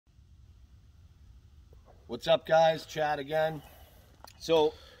What's up, guys? Chad again.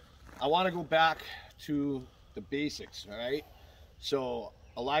 So I want to go back to the basics, all right? So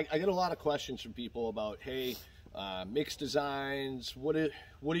I get a lot of questions from people about, hey, mix designs, what are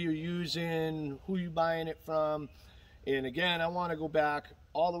you using, who are you buying it from? And again, I want to go back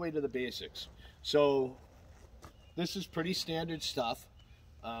all the way to the basics. So this is pretty standard stuff.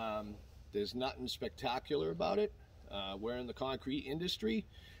 There's nothing spectacular about it. We're in the concrete industry.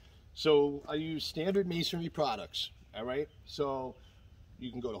 So I use standard masonry products, all right? So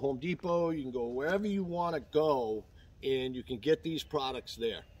you can go to Home Depot, you can go wherever you want to go, and you can get these products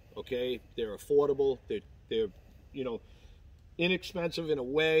there, okay? They're affordable, they're inexpensive in a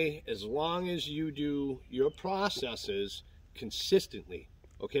way, as long as you do your processes consistently,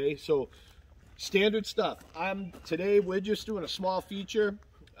 okay? So standard stuff. Today we're just doing a small feature.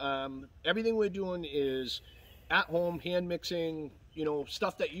 Everything we're doing is at home, hand mixing,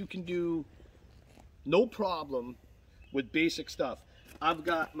 stuff that you can do no problem with basic stuff. I've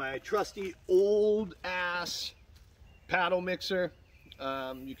got my trusty old ass paddle mixer.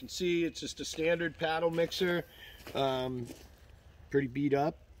 You can see it's just a standard paddle mixer. Pretty beat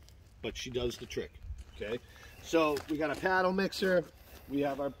up, but she does the trick, okay? So we got a paddle mixer, we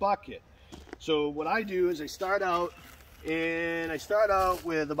have our bucket. So what I do is I start out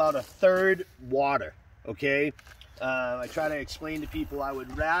with about a third water, okay? I try to explain to people I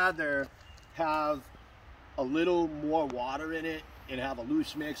would rather have a little more water in it and have a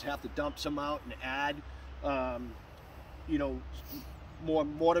loose mix, have to dump some out and add, more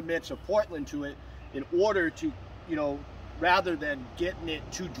mortar mix or Portland to it in order to, rather than getting it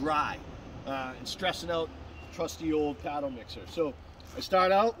too dry and stressing out trusty old paddle mixer. So I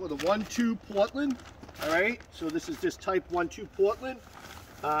start out with a 1-2 Portland, all right? So this is just type 1-2 Portland.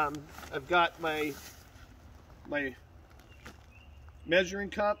 I've got my measuring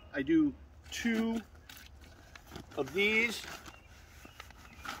cup. I do 2 of these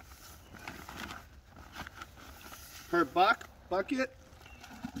per bucket.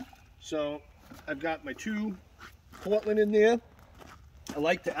 So I've got my 2 Portland in there. I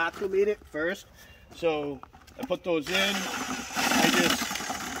like to acclimate it first. So I put those in. I just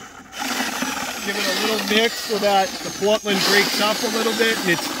give it a little mix so that the Portland breaks up a little bit and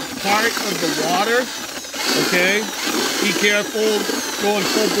it's part of the water. Okay, be careful going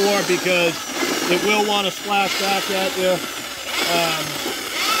full bore because it will want to splash back at you.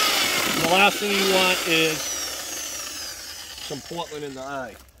 The last thing you want is some Portland in the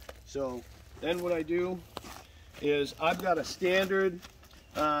eye. So then what I do is I've got a standard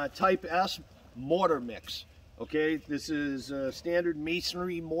type S mortar mix. Okay, this is a standard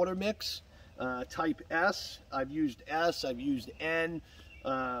masonry mortar mix, type S. I've used S, I've used N.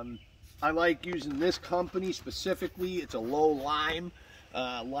 I like using this company specifically. It's a low lime.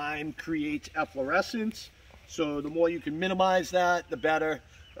 Lime creates efflorescence, so the more you can minimize that, the better.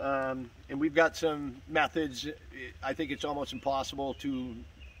 And we've got some methods. I think it's almost impossible to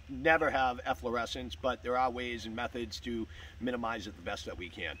never have efflorescence, but there are ways and methods to minimize it the best that we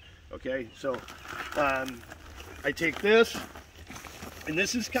can. Okay, so I take this, and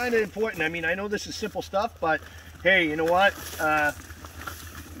this is kind of important. I mean, I know this is simple stuff, but hey, you know what?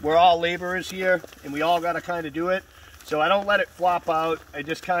 We're all laborers here, and we all got to kind of do it. So I don't let it flop out. I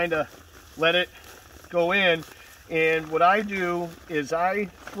just kind of let it go in. And what I do is I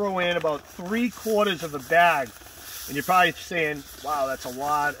throw in about 3/4 of a bag. And you're probably saying, wow, that's a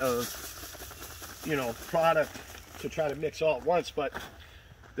lot of, product to try to mix all at once. But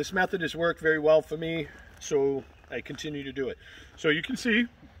this method has worked very well for me, so I continue to do it. So you can see,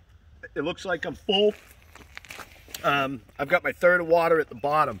 it looks like I'm full. I've got my third of water at the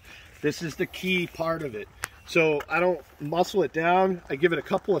bottom. This is the key part of it. So I don't muscle it down. I give it a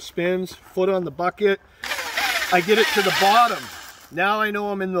couple of spins, foot on the bucket. I get it to the bottom. Now I know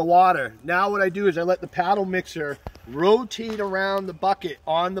I'm in the water. Now what I do is I let the paddle mixer rotate around the bucket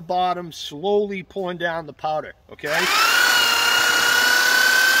on the bottom, slowly pulling down the powder, okay?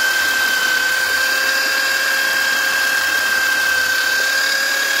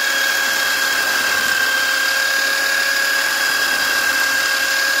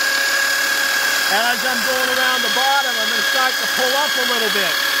 As I'm going around the bottom, I'm going to start to pull up a little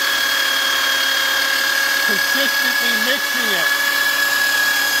bit. Consistently mixing it.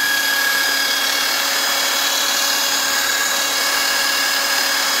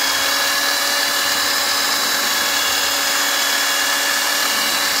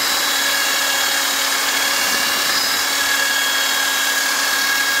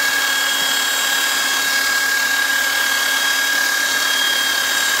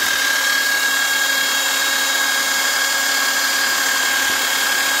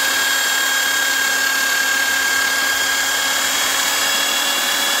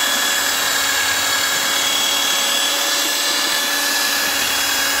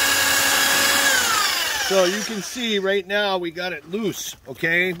 So you can see right now we got it loose,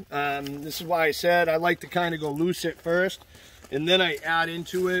 okay? This is why I said I like to kind of go loose at first, and then I add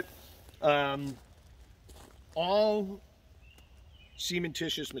into it. All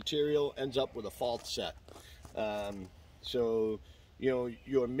cementitious material ends up with a false set. So, you know,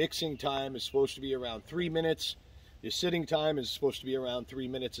 your mixing time is supposed to be around 3 minutes. Your sitting time is supposed to be around 3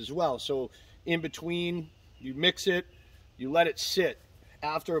 minutes as well. So in between, you mix it, you let it sit.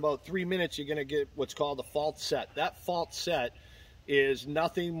 After about 3 minutes, you're going to get what's called a false set. That false set is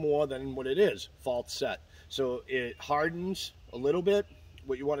nothing more than what it is, false set. So it hardens a little bit.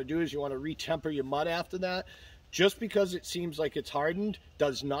 What you want to do is you want to retemper your mud after that. Just because it seems like it's hardened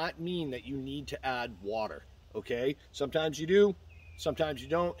does not mean that you need to add water, okay? Sometimes you do, sometimes you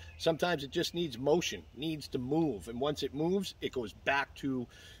don't. Sometimes it just needs motion, needs to move. And once it moves, it goes back to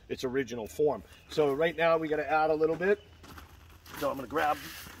its original form. So right now we got to add a little bit. So I'm going to grab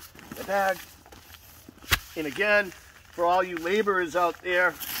the bag. And again, for all you laborers out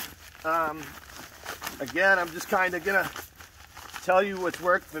there, again, I'm just kind of going to tell you what's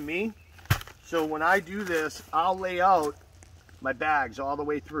worked for me. So when I do this, I'll lay out my bags all the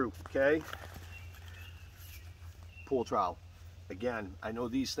way through, okay? Pool trowel. Again, I know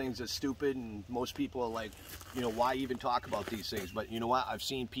these things are stupid and most people are like, you know, why even talk about these things? But you know what? I've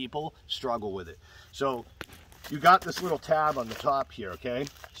seen people struggle with it. So you got this little tab on the top here, okay?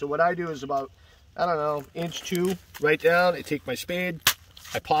 So what I do is about, I don't know, 1 or 2 inches right down. I take my spade,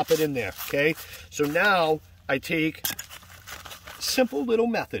 I pop it in there, okay? So now I take simple little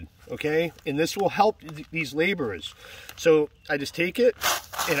method, okay? And this will help these laborers. So I just take it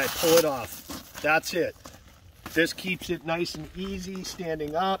and I pull it off. That's it. This keeps it nice and easy,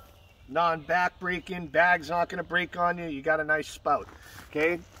 standing up, non-back breaking, bag's not gonna break on you, you got a nice spout,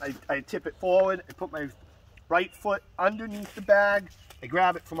 okay? I tip it forward, I put my right foot underneath the bag, I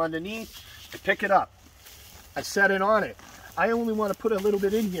grab it from underneath, I pick it up, I set it on it. I only want to put a little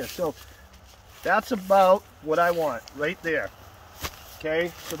bit in here, so that's about what I want right there.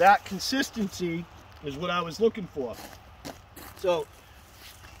 Okay, so that consistency is what I was looking for. So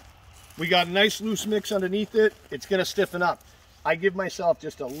we got a nice loose mix underneath it. It's going to stiffen up. I give myself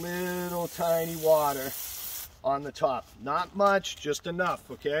just a little tiny water on the top. Not much, just enough,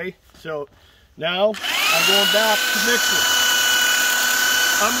 okay? So now I'm going back to mixing.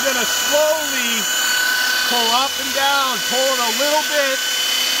 I'm going to slowly pull up and down, pulling a little bit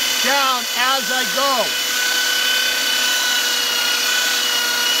down as I go.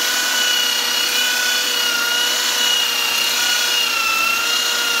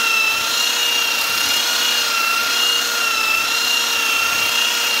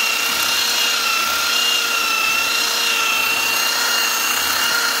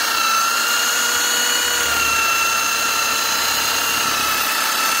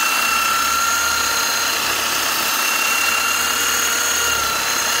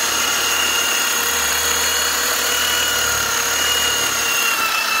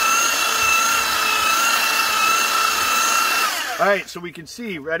 All right, so we can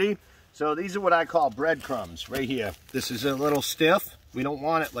see, ready? So these are what I call breadcrumbs right here. This is a little stiff. We don't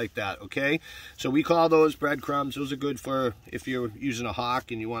want it like that, okay? So we call those breadcrumbs. Those are good for if you're using a hawk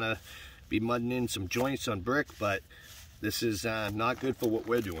and you want to be mudding in some joints on brick, but this is not good for what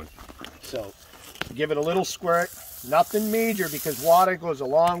we're doing. So give it a little squirt. Nothing major because water goes a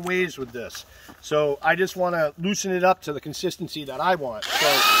long ways with this. So I just want to loosen it up to the consistency that I want. So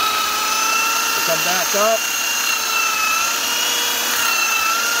I come back up.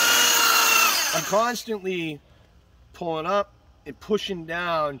 I'm constantly pulling up and pushing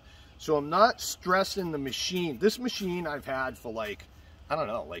down, so I'm not stressing the machine. This machine I've had for like, I don't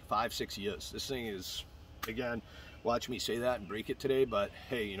know, like 5-6 years. This thing is, again, watch me say that and break it today, but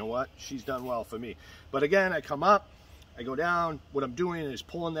hey, you know what? She's done well for me. But again, I come up, I go down. What I'm doing is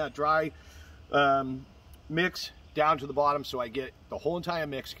pulling that dry mix down to the bottom so I get the whole entire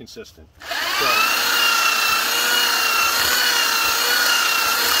mix consistent. So,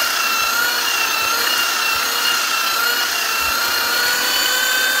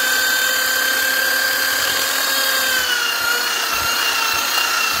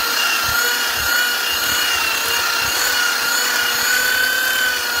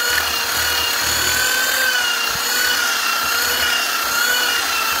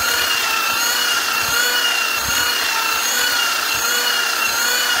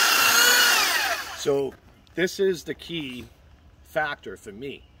 So this is the key factor for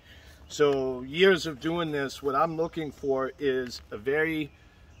me. So years of doing this, what I'm looking for is a very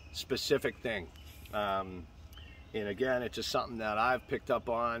specific thing. And again, it's just something that I've picked up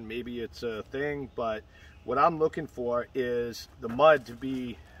on. Maybe it's a thing, but what I'm looking for is the mud to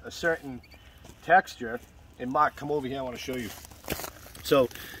be a certain texture, and Mark, come over here, I want to show you. So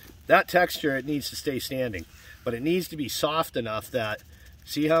that texture, it needs to stay standing, but it needs to be soft enough that,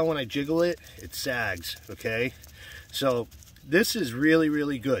 see how when I jiggle it, it sags, okay? So this is really,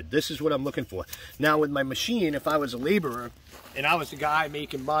 really good. This is what I'm looking for. Now with my machine, if I was a laborer and I was the guy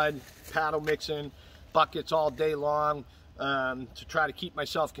making mud, paddle mixing, buckets all day long to try to keep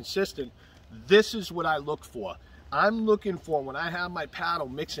myself consistent, this is what I look for. I'm looking for when I have my paddle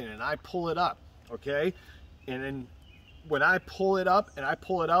mixing and I pull it up, okay? And then when I pull it up and I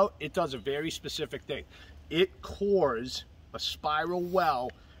pull it out, it does a very specific thing. It cores a spiral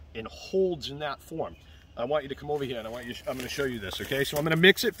well and holds in that form. I want you to come over here and I'm going to show you this, okay? So I'm going to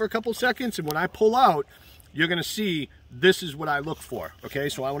mix it for a couple seconds, and when I pull out, you're going to see this is what I look for, okay?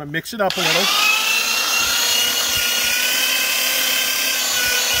 So I want to mix it up a little.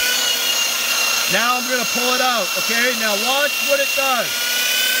 Now I'm going to pull it out, okay? Now watch what it does.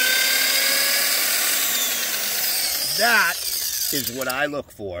 That is what I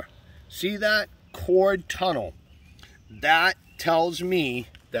look for. See that cored tunnel? That tells me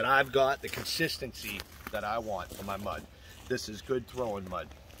that I've got the consistency that I want for my mud. This is good throwing mud.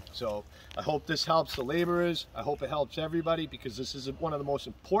 So I hope this helps the laborers. I hope it helps everybody, because this is one of the most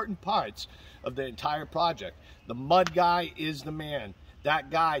important parts of the entire project. The mud guy is the man. That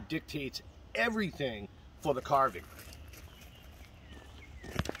guy dictates everything for the carving.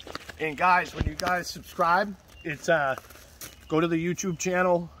 And guys, when you guys subscribe, it's go to the YouTube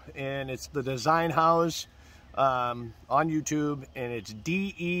channel, and it's the Design House on YouTube, and it's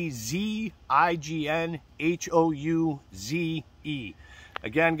DEZIGNHOUZE.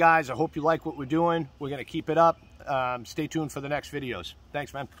 Again, guys, I hope you like what we're doing. We're going to keep it up. Stay tuned for the next videos.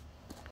 Thanks, man.